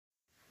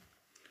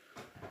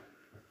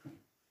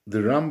The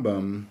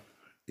Rambam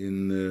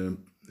in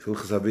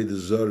Hilchos Avodah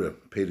Zarah,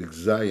 Perek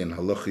Zayin,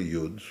 Halacha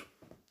Yud,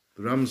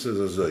 the Rambam says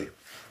azay: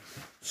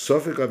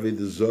 Sofek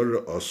Avodah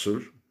Zarah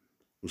asur,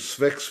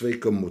 usvek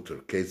sveika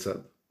muter.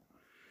 Ketzad?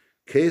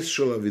 Case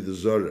shel Avodah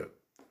Zarah,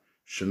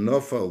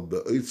 shenofal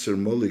beoitzer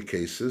moli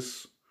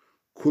cases,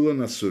 kulan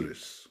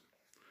asuris.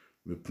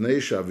 Mipnei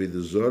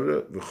she'Avodah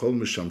Zarah v'chol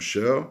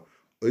mishamsheo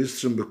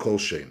oitzrim b'kol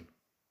shein.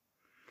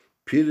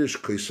 Pirish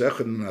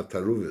koisechen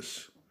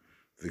nataruvis.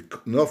 The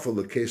nofal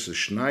the case of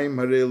shnayim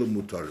harelu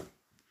mutarim.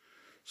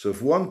 So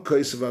if one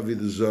case of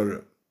Avodah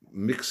Zarah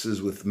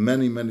mixes with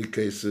many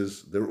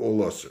cases, they're all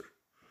asur.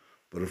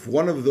 But if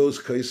one of those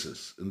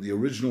cases in the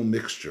original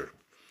mixture,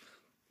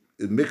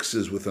 it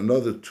mixes with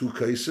another two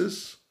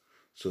cases,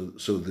 so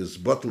there's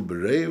batel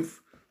berev,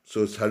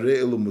 so it's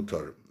harelu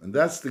mutarim, and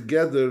that's the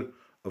gather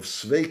of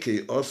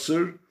sveike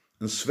asur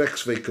and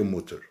sveike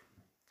mutar.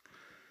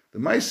 The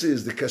Maisa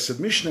is the Kesef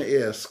Mishnah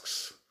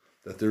asks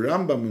that the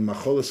Rambam in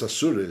Macholas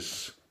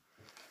Asuris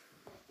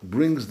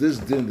brings this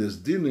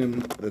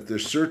dinim that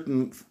there's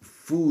certain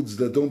foods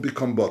that don't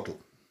become bottle.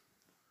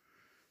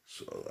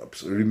 So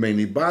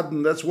Rimeni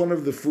Baden, that's one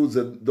of the foods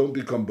that don't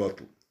become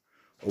bottle.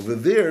 Over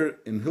there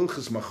in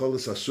Hilchos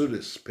Macholas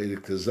Asuris,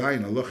 Perek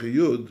Tezayin, Halacha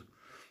Yud,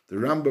 the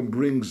Rambam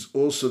brings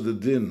also the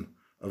din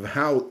of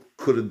how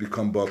could it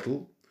become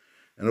bottle,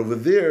 and over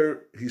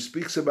there he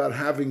speaks about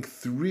having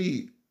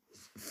three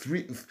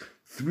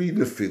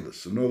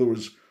nefilas. In other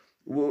words,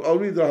 I'll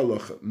read the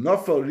halacha.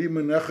 Nafal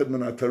rimen echad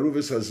min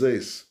ataruvis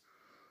hazeis.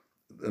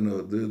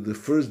 The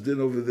first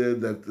din over there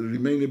that the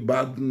remaining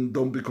baden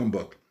don't become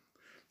bottle.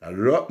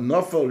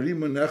 Nafal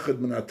rimen echad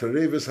min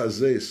ataruvis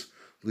hazeis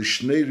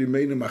lishnei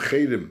remaining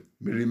acherim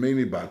mi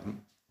remaining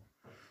baden.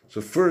 So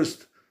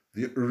first,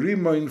 the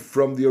remain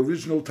from the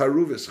original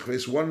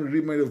taruvis. One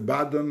remain of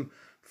baden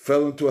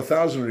fell into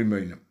 1,000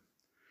 remaining.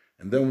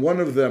 And then one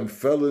of them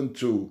fell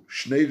into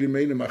Shnei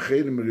Rimeinim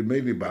Acherim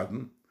Rimeini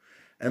Baden.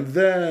 And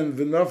then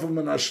the Nafal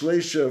Men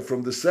Ashleisha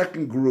from the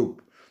second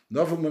group,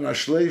 Nafal Men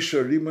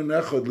Ashleisha Rimen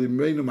Echad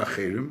Rimeinim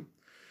Acherim,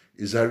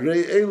 is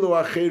Harei Elo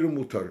Acherim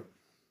Mutar.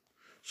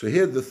 So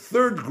here the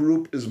third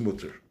group is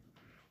Mutar.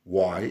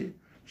 Why?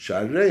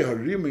 Sharei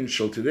Harimin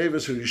Shal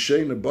Tireves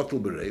Harishein Batel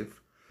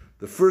Berev.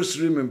 The first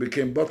Rimen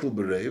became Batel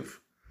Berev.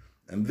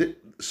 And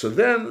so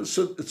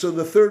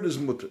the third is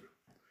Mutar.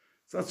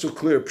 It's not so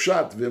clear.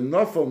 Pshat, v'im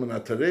nafal min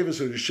hatareves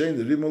harishein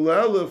rimul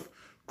le'alef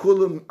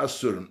kulam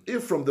asurim.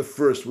 If from the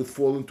first would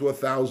fall into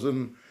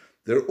 1,000,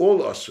 they're all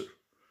asur.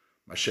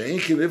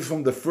 Masha'inkin, if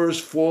from the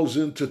first falls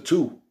into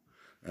 2,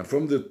 and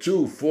from the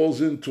 2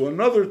 falls into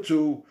another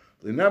 2,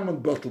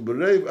 l'naman batel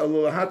berev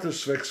alolahater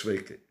svek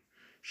sveke.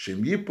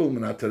 Shem yipul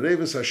min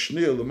hatareves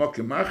hashniya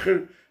l'makim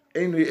acher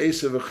eni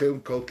eisa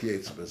v'chel kol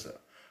kietz b'zeh.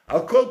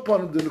 I'll call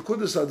upon the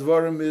nekudas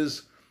advarim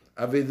is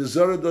Avodah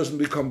Zarah doesn't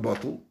become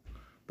batel.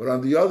 But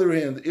on the other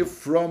hand, if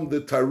from the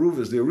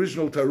taruvis, the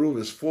original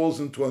taruvis, falls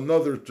into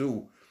another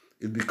 2,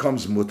 it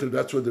becomes mutter.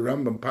 That's what the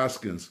Rambam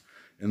paskins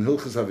in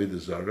Hilchos Avodah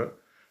Zarah.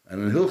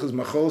 And in Hilchos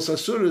Macholas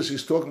Asuris,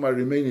 he's talking about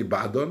Rimeni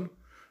Badon.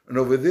 And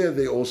over there,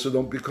 they also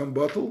don't become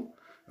bottle.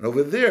 And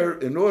over there,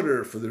 in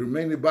order for the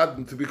Rimeni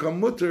Badon to become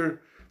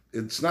mutter,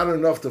 it's not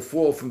enough to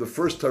fall from the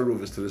first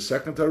taruvis to the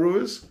second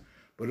taruvis,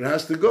 but it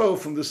has to go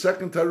from the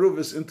second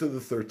taruvis into the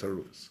third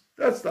taruvis.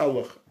 That's the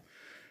halacha.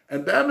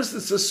 And B'amis,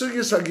 it's a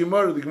sugyas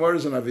ha-Gemara. The Gemara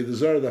is on Avodah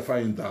Zarah,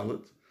 Dafayin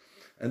Dalet.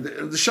 And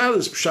the Shal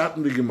is pshat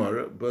in the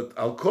Gemara, but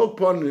I'll call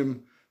upon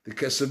him, the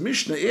Kesef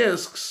Mishnah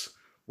asks,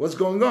 what's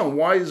going on?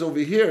 Why is over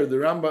here, the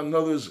Rambam and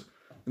others,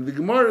 in the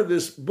Gemara,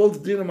 there's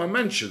both dinim are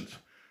mentioned.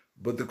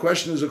 But the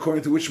question is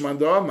according to which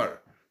Manda Amar.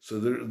 So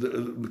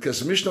the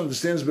Kesef Mishnah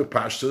understands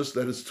B'pashtos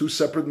that it's 2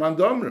 separate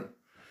Manda Amrim.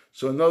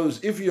 So in other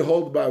words, if you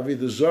hold by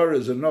Avodah Zarah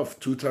is enough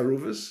 2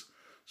 taruvis,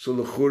 so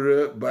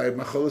l'chure by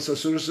Macholas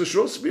Asuris there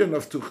should also be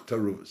enough 2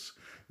 taruvas.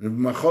 And if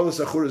Macholas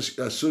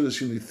Asuris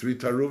you need 3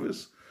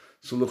 taruvas,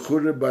 so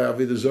l'chure by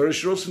Avodah Zarah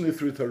should also need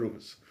 3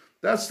 taruvas.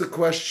 That's the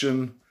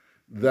question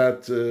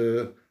that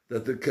the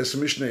Kesef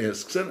Mishnah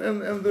asks,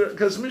 and the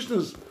Kesef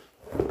Mishnah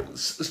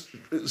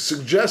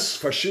suggests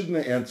verschiedene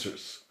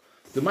answers.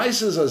 The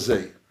Maisa is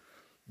azay.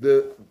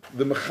 The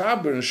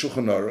Mechaber in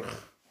Shulchan Aruch,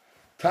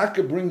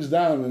 Taka brings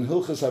down in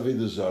Hilchos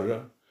Avodah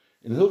Zarah.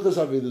 In Hilchos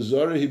Avodah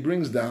Zarah, he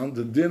brings down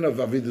the din of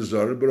Avodah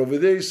Zarah, but over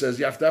there he says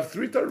you have to have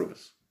 3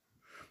 taruvas.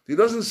 He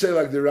doesn't say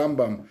like the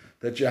Rambam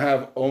that you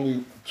have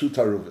only 2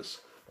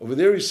 taruvas. Over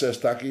there he says,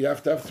 Taki, you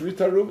have to have 3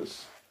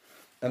 taruvas.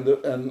 And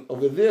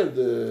over there,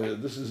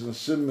 this is in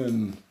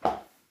Siman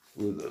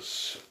with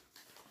us.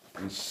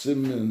 In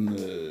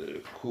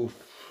Siman Kuf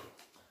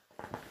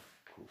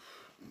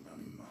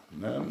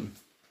Mem.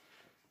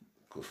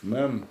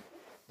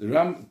 The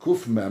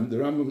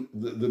Rambam,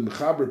 the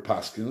Mechaber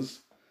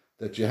Paskins,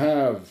 that you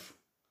have,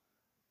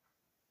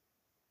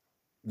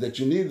 that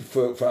you need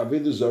for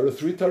Avodah Zarah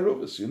 3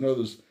 taruvas. You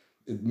know,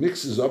 it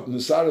mixes up.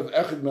 Nisar of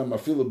echad mem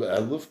afilu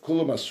be'elef,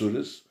 kulam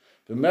asuris,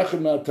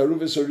 v'mechad ma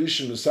taruvas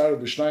harishon nisar of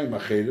b'shnayim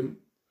acherim,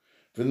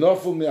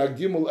 v'nofel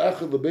me'agimul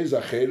echad lebeiz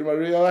acherim,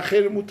 arei al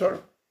acherim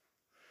mutar.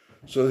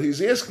 So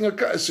he's asking,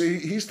 so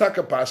he's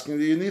taka paskin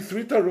that you need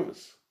 3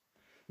 taruvas.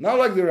 Not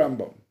like the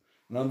Rambam.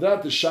 And on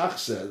that, the Shach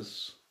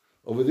says,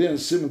 over there in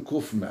Simon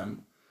Kuf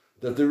Mem,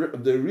 that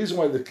the reason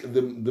why the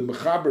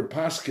Mechaber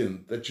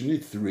Paskin, that you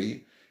need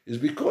 3, is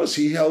because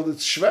he held it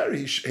shver.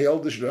 He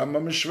held the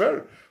Rambam is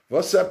shver.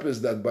 What's up is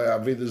that by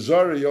Avodah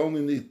Zarah you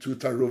only need 2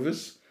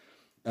 taruvis,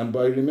 and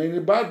by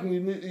remaining baden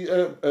you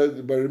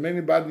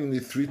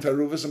need 3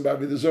 taruvis, and by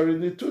Avodah Zarah you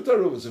need 2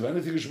 taruvis. If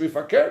anything, it should be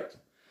fakert.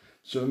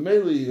 So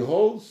mainly he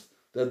holds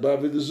that by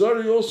Avodah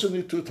Zarah you also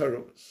need 2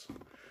 taruvis.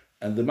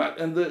 And the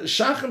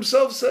Shach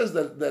himself says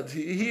that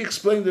he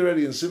explained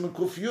already in Simon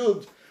Kuf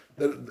Yud,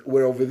 that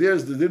where over there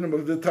is the dinner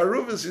of the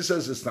taruvis, he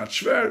says it's not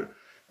shver.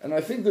 And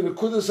I think the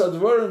Nekudas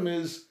Advarim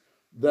is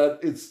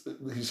that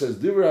he says,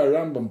 Divra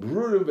Rambam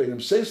Brurim, Be'enim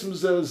Seisim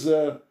says,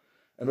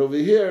 and over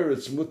here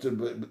it's mutter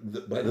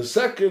by the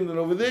second, and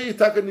over there you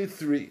need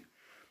 3.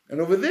 And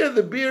over there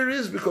the beer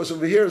is, because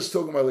over here it's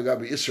talking about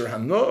Lagabi Isser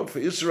Hano, for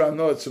Isser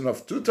Hano it's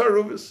enough 2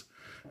 taruvis,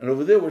 and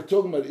over there we're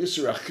talking about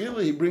Isser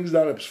Achila, he brings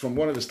down from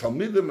one of his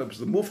Talmidim, it's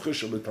the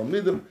Mufchesh of the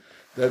Talmidim,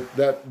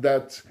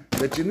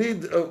 that you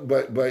need,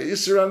 by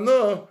Isser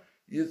Hano,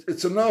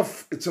 it's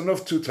enough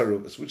 2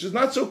 taruvis, which is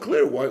not so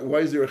clear. Why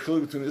is there a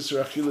chiluk between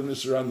Isra Achil and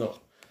Isra Ano?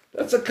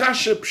 That's a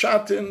kasha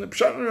pshat in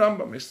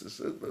Rambam.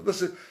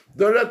 That's a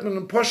Doretman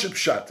and Poshet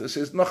pshat. This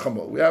is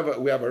Nachamo. We have a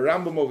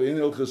Rambam over in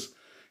Ilchus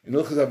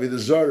Avodah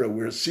Zarah,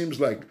 where it seems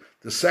like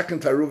the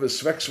second taruvis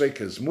svek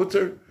is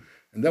mutter,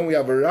 and then we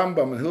have a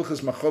Rambam in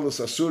Hilchus Macholos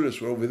Asuris,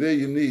 where over there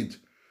you need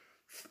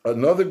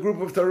another group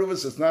of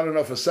taruvis. It's not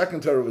enough a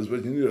second taruvis,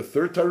 but you need a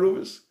third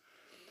taruvis.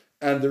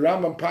 And the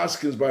Rambam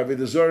Paskins by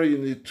Avodah Zarah you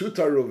need 2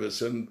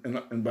 taruvis, and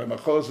by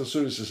Macholos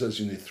Asuris it says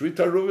you need 3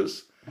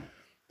 taruvis.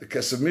 The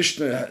Kesef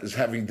Mishnah is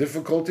having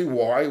difficulty.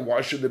 Why?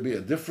 Why should there be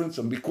a difference?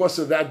 And because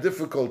of that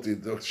difficulty,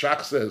 the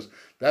Shach says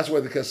that's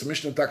why the Kesef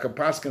Mishnah taka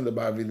Paskin the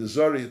by Avodah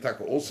Zarah you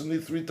taka also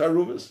need 3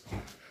 taruvis.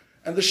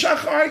 And the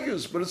Shach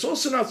argues, but it's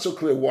also not so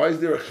clear. Why is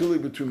there a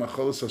chiluk between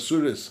Macholos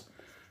Asuris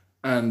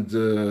and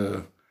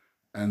Isra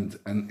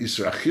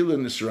Achil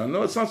and Isra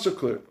Ano? It's not so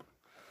clear.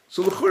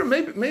 So l'chura,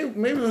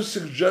 maybe we'll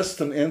suggest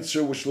an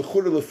answer which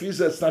l'chura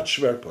lefiza it's not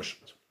shver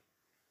poshet.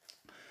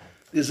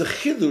 There's a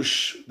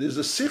chidush, there's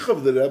a sich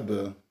of the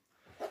Rebbe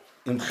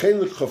in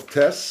Chelik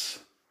Chavtes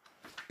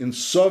in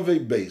Sovei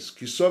Beis,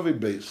 Kisovei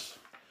Beis.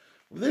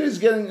 There he's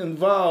getting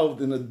involved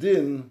in a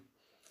din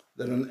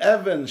that an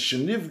even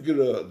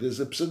shenivgira, there's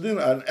a psadin,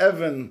 an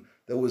even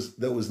that was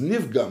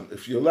nivgam,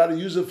 if you're allowed to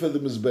use it for the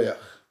mizbeach.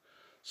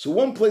 So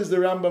one place the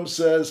Rambam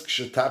says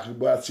kshetach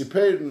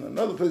b'atziperin,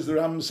 another place the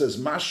Rambam says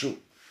mashu.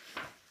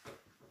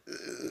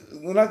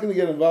 We're not going to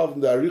get involved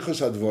in the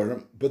Arichos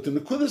Advarim, but in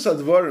the Nekudas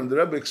Advarim, the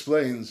Rebbe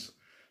explains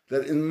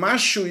that in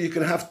Mashu you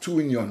can have 2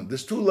 inyon.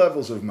 There's 2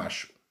 levels of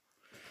Mashu.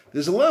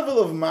 There's a level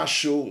of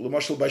Mashu,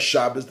 L'mashal by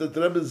Shabbos, that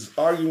the Rebbe is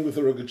arguing with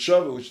the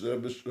Rogatchover, which the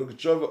Rebbe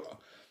Rogatchover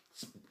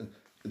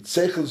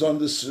Seichels on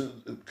this,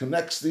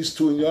 connects these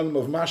 2 inyonim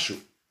of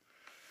Mashu.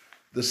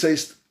 They say,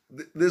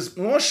 there's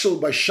L'mashal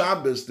by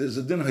Shabbos, there's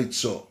a din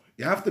haitzah.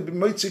 You have to be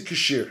moitzi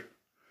kishir.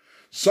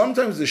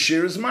 Sometimes the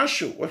shir is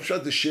Mashu. What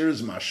pshat the shir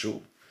is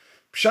Mashu?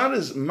 Pshat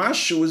is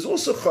Mashu is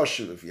also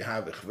choshev. If you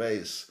have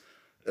Echveis,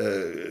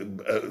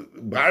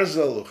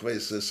 Barzel,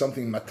 Echveis,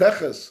 something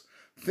Mateches,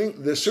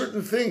 there's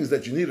certain things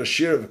that you need a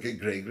shir of a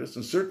Gregris,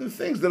 and certain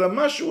things that a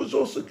Mashu is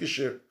also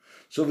Kishir.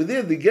 So over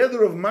there, the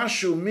gather of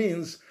Mashu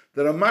means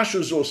that a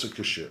Mashu is also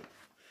Kishir.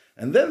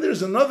 And then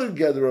there's another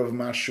gather of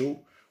Mashu,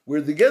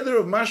 where the gather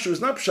of Mashu is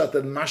not Pshat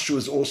that Mashu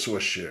is also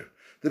a shir.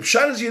 The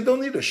Pshat is you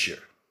don't need a shir.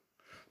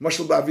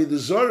 Mashal b'Avodah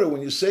Zarah,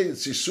 when you say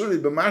it's Yisuri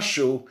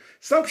b'Mashu,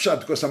 it's not pshat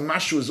because a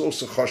Mashu is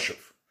also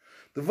choshev.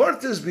 The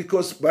word is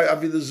because by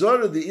Avodah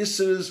Zarah the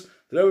Isser is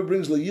the Rebbe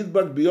brings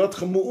leYidbak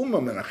biyotcha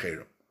mu'uma min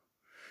acherim.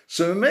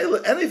 So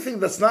anything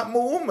that's not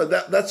mu'uma,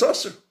 that's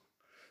osir.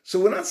 So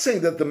we're not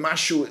saying that the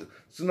Mashu.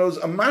 So knows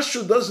a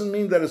Mashu doesn't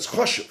mean that it's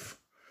choshev.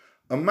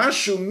 A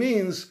Mashu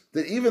means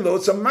that even though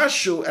it's a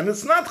Mashu and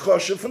it's not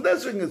choshev, from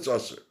that's when it's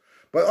osir.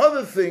 By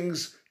other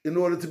things, in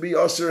order to be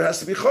osir, it has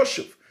to be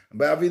choshev.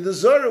 By Avodah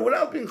Zarah,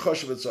 without being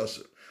choshev, it's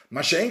osir.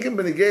 Masha'enkin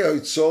b'negei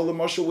haitzol, the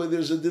mashal where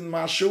there's a din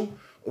mashu.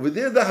 Over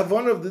there, the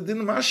havana of the din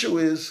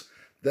mashu is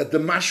that the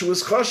mashu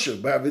is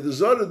choshev. By Avodah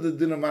Zarah, the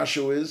din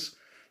mashu is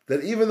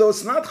that even though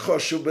it's not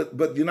choshev,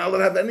 but you're not allowed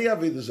to have any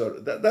Avodah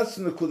Zarah. That's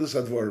the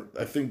Nekudas Advar.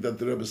 I think that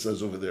the Rebbe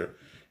says over there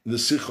in the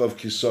Sicha of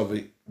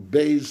Kisovi,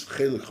 Beis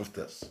Chelik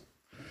Chavtes.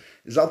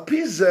 Is al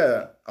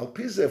pizeh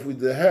if we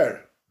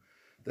deher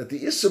that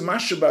the Issa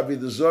Mashu by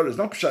Avodah Zarah is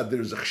not pshat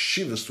there is a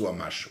chshivas to a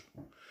mashu.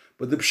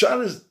 But the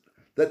pshat is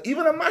that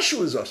even a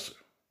mashu is osir.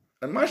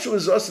 And mashu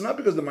is osir not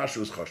because the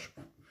mashu is choshev.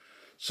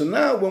 So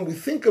now when we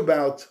think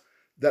about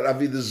that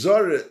Avodah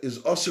Zarah is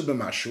osir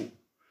b'mashu,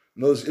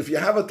 knows if you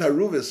have a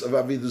taruvis of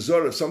Avodah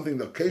Zarah, something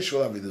that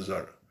keishal Avodah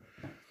Zarah,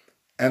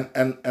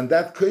 and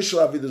that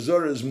keishal Avodah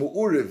Zarah is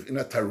mu'uriv in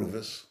a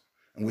taruvis,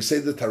 and we say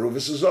the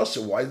taruvis is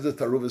osir. Why is the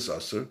taruvis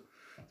osir?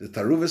 The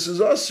taruvis is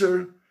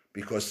osir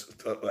because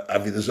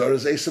Avodah Zarah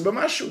is Eisa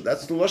b'mashu.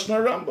 That's the Lashon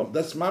HaRambam.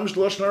 That's mamish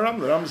the Lashon HaRambam.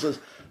 The Rambam says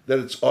that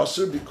it's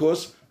osir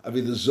because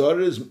Avodah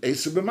Zarah is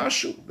Eisa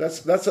b'mashu.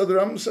 That's how the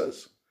Rambam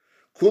says.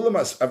 Kulam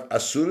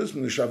asuris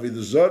m'nishav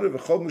v'dazara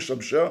v'chol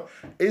m'shamshah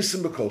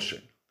esim b'kol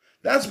shein.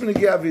 That's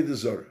b'negei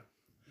v'dazara.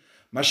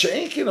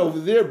 Masha'enkin over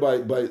there by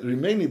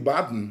Rimeni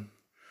Baden,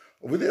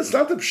 over there it's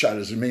not the pshat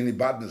as Rimeni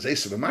Baden is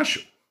esim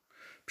b'mashu.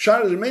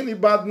 Pshat as Rimeni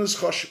Baden is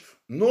choshev.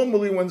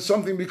 Normally when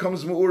something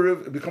becomes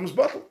mu'uriv, it becomes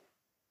bottle.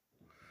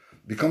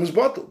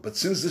 But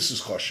since this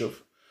is choshev,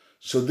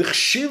 so the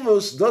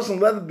chshivos doesn't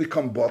let it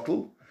become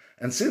bottle,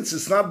 and since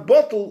it's not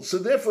bottle, so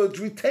therefore it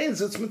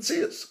retains its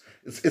metzias.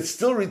 It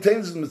still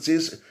retains its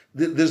metzias.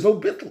 There's no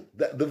bittel.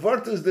 The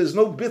vart is there's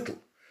no bittel.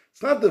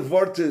 It's not the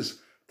vart is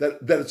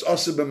that it's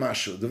asa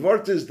b'mashu. The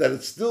vart is that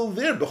it's still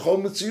there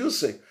b'chol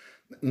metziusei.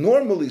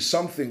 Normally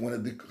something when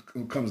it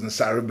becomes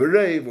nesara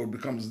berev or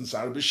becomes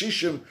nesara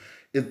b'shishim,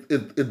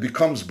 it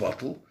becomes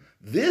bottle.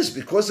 This,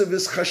 because of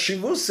his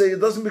chashivusei, it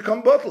doesn't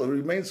become bottle. It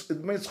remains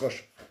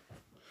choshev.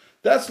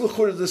 That's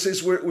l'chur. This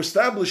says we're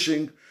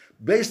establishing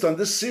based on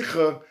this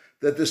sikha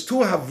that there's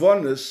two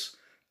havonas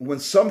when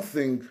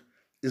something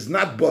is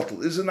not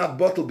bottle. Is it not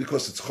bottle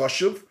because it's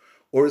choshev,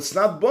 or it's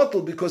not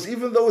bottle because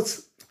even though it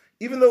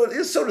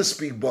is so to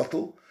speak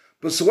bottle,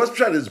 but so what's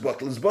pshat is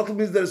bottle? It's bottle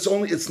means that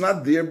it's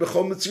not there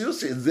b'chol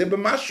mitziyusi. It's there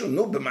b'mashu.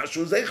 No,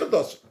 b'mashu is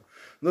eichados.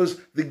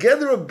 The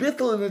gather of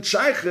bittul in the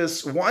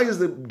shayches. Why is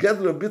the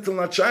gather of bittul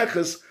not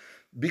shayches?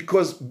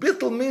 Because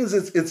bittul means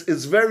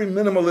it's very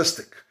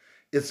minimalistic.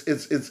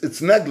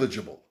 It's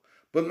negligible.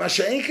 But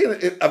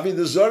masha'inkin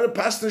avodah zarah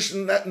pasnish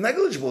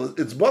negligible.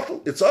 It's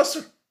bottle. It's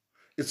aser.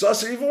 It's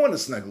aser even when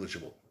it's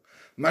negligible.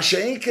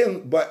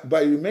 Masha'inkin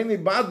by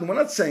remaining bad, we're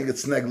not saying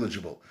it's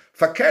negligible.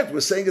 Fakert, we're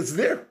saying it's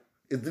there.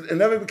 It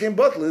never became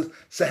bottle.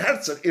 It's a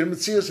herzach.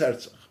 Irmitzias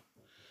herzach.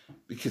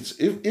 Because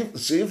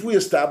if we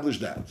establish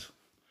that.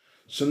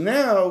 So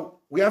now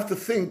we have to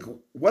think,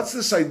 what's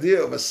this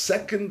idea of a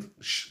second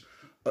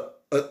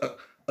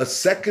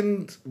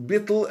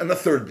bittul and a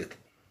third bittul?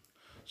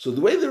 So the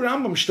way the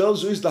Rambam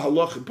tells you is the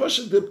halacha.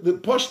 The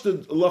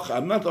posted halacha,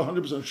 I'm not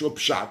 100% sure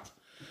pshat,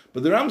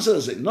 but the Rambam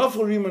says it.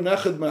 Nafal rima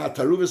nechad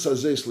ma'ataruvis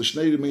hazeis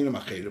l'shnei rimenim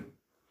acherim.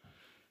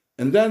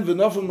 And then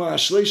v'nafal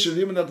ma'ashleish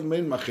rima nechad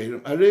rimenim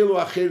acherim. Harei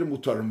acherim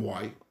utarim.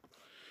 Why?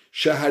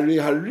 Sheharei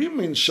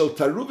harimin shel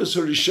taruvis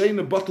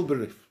harishein bottle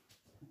berif.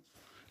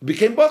 It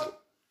became bottle.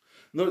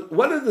 Now,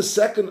 what did the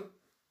second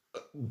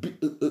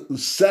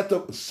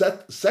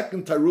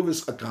second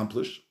taruvis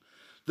accomplish?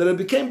 That it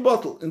became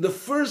bottle. In the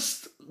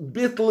first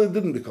bittul, it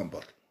didn't become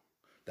bottle.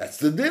 That's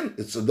the din.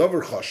 It's a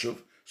davar chashuv,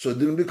 so it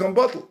didn't become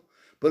bottle.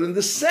 But in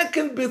the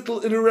second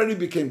bittul, it already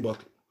became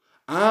bottle.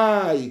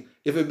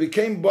 If it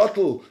became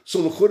bottle, so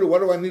l'chura, what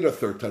do I need a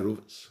third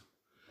taruvis?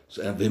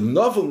 So and v'im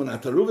novel min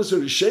taruvis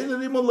harishein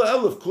rimol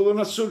la'elef kulon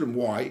asurim.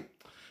 Why?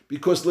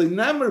 Because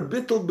le'namer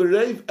bittul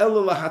bereiv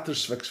ela lahater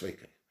svek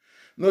svekei.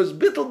 No,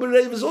 bittul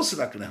bereiv is also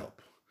not going to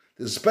help.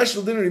 The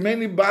special din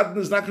remaining baden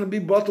is not going to be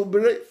bottle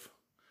bereiv.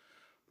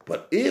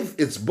 But if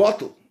it's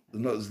bottle,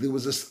 there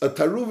was a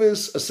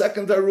taruvis, a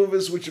second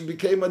taruvis, which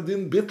became a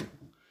din bittul,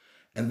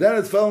 and then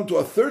it fell into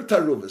a third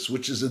taruvis,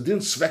 which is a din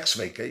svek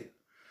svekei.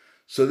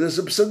 So there's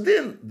a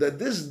psadin that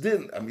this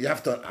din. I mean, you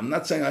have to. I'm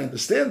not saying I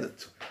understand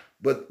it,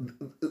 but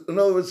in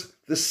other words,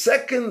 the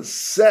second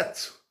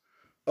set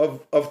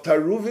of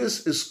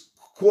taruvis is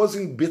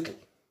causing bittul,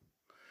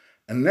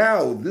 and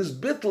now this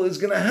bittul is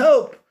going to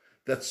help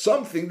that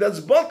something that's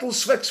bottle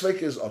svek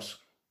svekei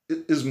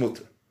is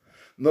mutter.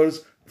 In other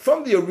words,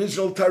 from the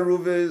original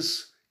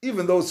taruvis,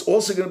 even though it's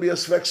also going to be a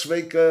svek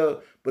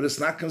sveka, but it's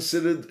not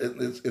considered,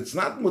 it's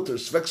not mutter.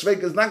 Svek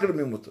sveka is not going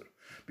to be mutter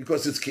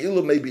because it's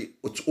keilu, maybe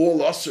it's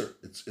all aser.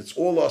 It's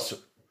all aser.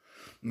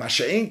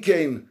 Masha'in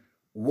kain,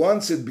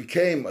 once it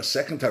became a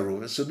second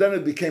taruvis, so then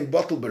it became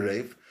bottle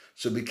bereiv.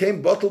 So it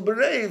became bottle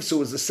bereiv, so it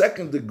was the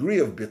second degree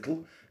of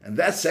bittul, and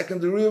that second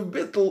degree of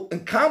bittul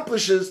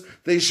accomplishes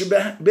they should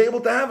be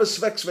able to have a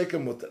svek sveka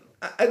mutter.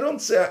 I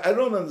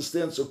don't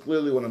understand so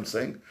clearly what I'm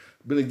saying.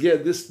 But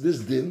again, this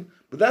din,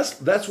 but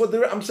that's what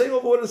I'm saying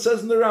over what it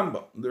says in the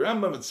Rambam. In the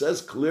Rambam it says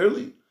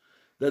clearly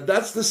that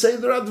that's the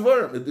Seder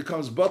Advarim. It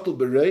becomes bottle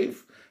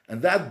bereiv,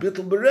 and that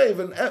bittul bereiv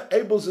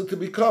enables it to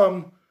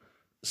become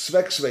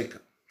svek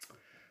sveka.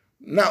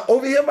 Now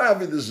over here by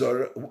Avodah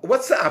Zarah,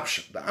 what's the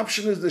option? The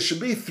option is there should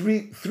be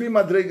three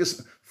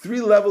madregas,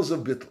 3 levels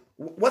of bittul.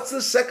 What's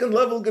the second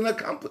level going to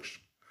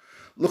accomplish?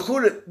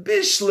 L'chure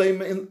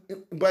bishleim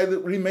by the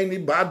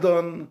remaining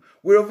badon,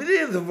 where over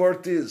there the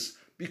word is.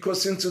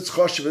 Because since it's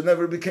choshev, it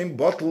never became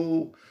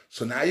bottle.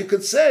 So now you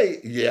could say,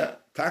 yeah,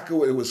 taka,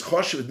 it was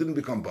choshev, it didn't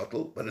become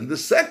bottle. But in the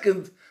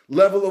second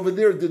level over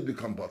there, it did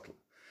become bottle.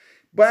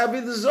 By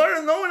Avodah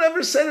Zarah, no one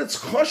ever said it's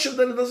choshev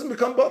that it doesn't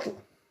become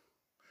bottle.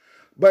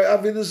 By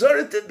Avodah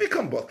Zarah, it did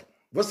become bottle.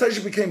 What's that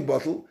it became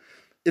bottle?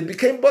 It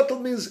became bottle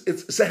means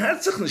it's a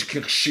herzach nish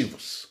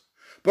kirchshivus.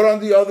 But on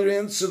the other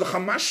end, so the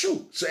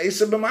chamashu, so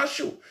esa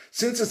b'mashu.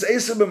 Since it's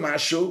esa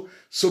b'mashu,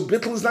 so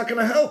bittul is not going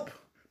to help.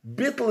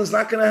 Bittul is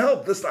not going to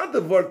help. That's not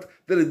the word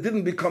that it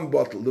didn't become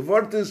bottle. The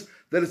word is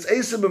that it's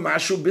Eisa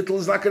b'mashu, bittul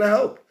is not going to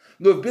help.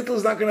 No, if bittul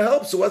is not going to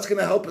help, so what's going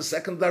to help a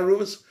second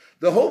taruvis?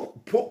 The whole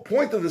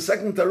point of the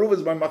second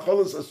taruvis by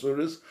Macholas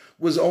Asuris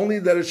was only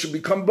that it should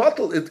become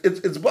bottle.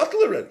 It's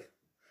bottle already.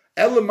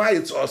 Elamai,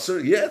 it's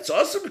Osir. Yeah, it's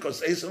Osir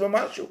because it's Esav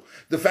Mashu.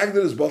 The fact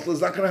that it's bottle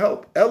is not going to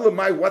help.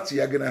 Elamai, what's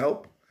going to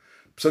help?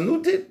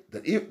 Psanu did,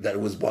 that it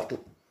was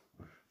bottle.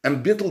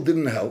 And Bittel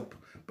didn't help.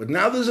 But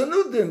now there's a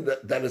new din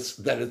that it's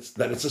a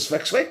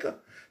Svek Sveka.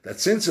 That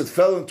since it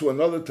fell into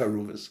another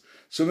Taruvis,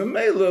 so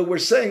Memela, we're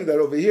saying that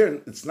over here,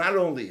 it's not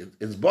only,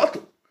 it's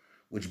bottle,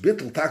 which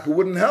Bittel Taka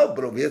wouldn't help,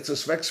 but over here it's a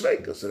Svek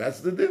Sveka. So that's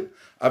the din.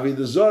 Avi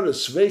the Zor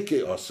is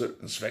Sveke Osir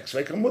and Svek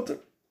Sveka Mutter.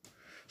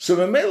 So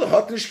Memela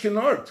Hotnish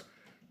Kinort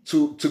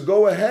to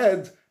go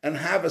ahead and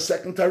have a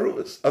second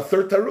Taruvis, a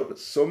third Taruvis.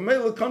 So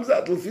Memela comes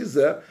out,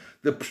 Lefizah,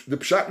 the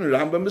Pshat and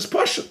Rambam is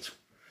Poshet.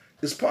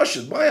 It's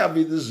Poshet. Why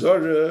Avi the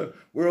Zor?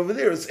 We're over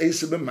there, it's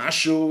Esav and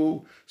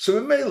Mashu. So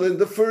Memela, in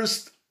the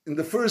first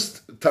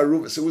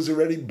Taruvis, it was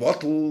already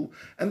bottle,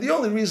 and the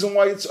only reason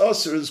why it's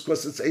Osir is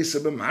because it's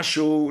Esav and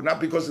Mashu, not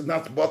because it's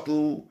not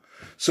bottle.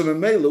 So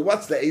Memela,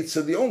 what's the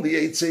Eitzah? The only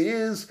Eitzah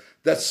is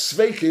that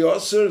Sveiki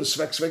Osir and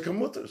Svek Sveika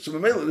Mutter. So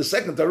Memela, the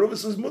second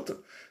Taruvis is Mutter.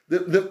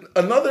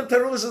 Another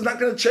Taruvis is not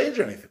going to change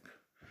anything.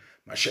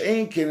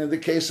 Masha'enkin, in the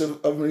case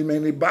of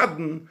Rimeni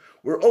Baden,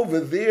 we're over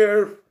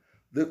there,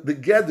 the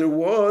gather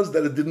was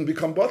that it didn't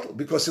become bottle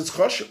because it's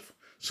Choshev.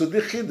 So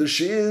the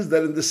Chiddush is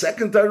that in the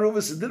second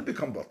Taruvis, it did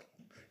become bottle.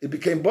 It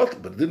became bottle,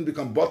 but it didn't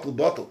become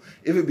bottle.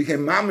 If it became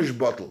mamish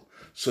bottle,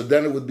 so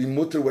then it would be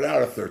mutter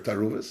without a third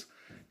taruvis.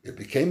 It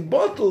became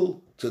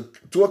bottle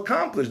to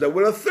accomplish that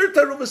with a third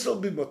taruvis it'll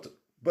be mutter.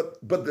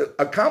 But the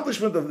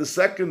accomplishment of the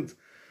second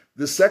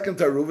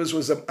taruvis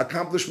was an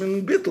accomplishment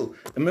in bittul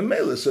and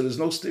memela. So there's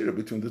no steer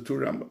between the two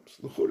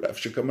Rambams.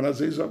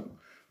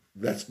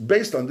 That's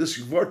based on this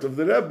word of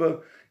the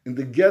Rebbe in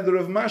the gather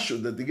of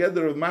Mashu. That the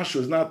gather of Mashu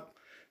is not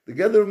the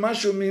gather of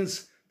Mashu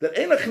means that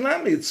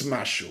Einachnami, it's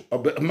Mashu.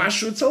 But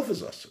Mashu itself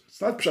is also.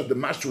 It's not pshat, the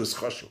Mashu is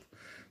Choshev.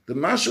 The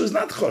Mashu is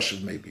not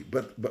Choshev, maybe,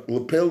 but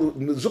Lepel,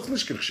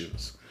 Zuchnish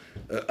Kirchivas.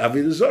 Avi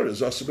the Zor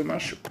is also the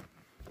Mashu.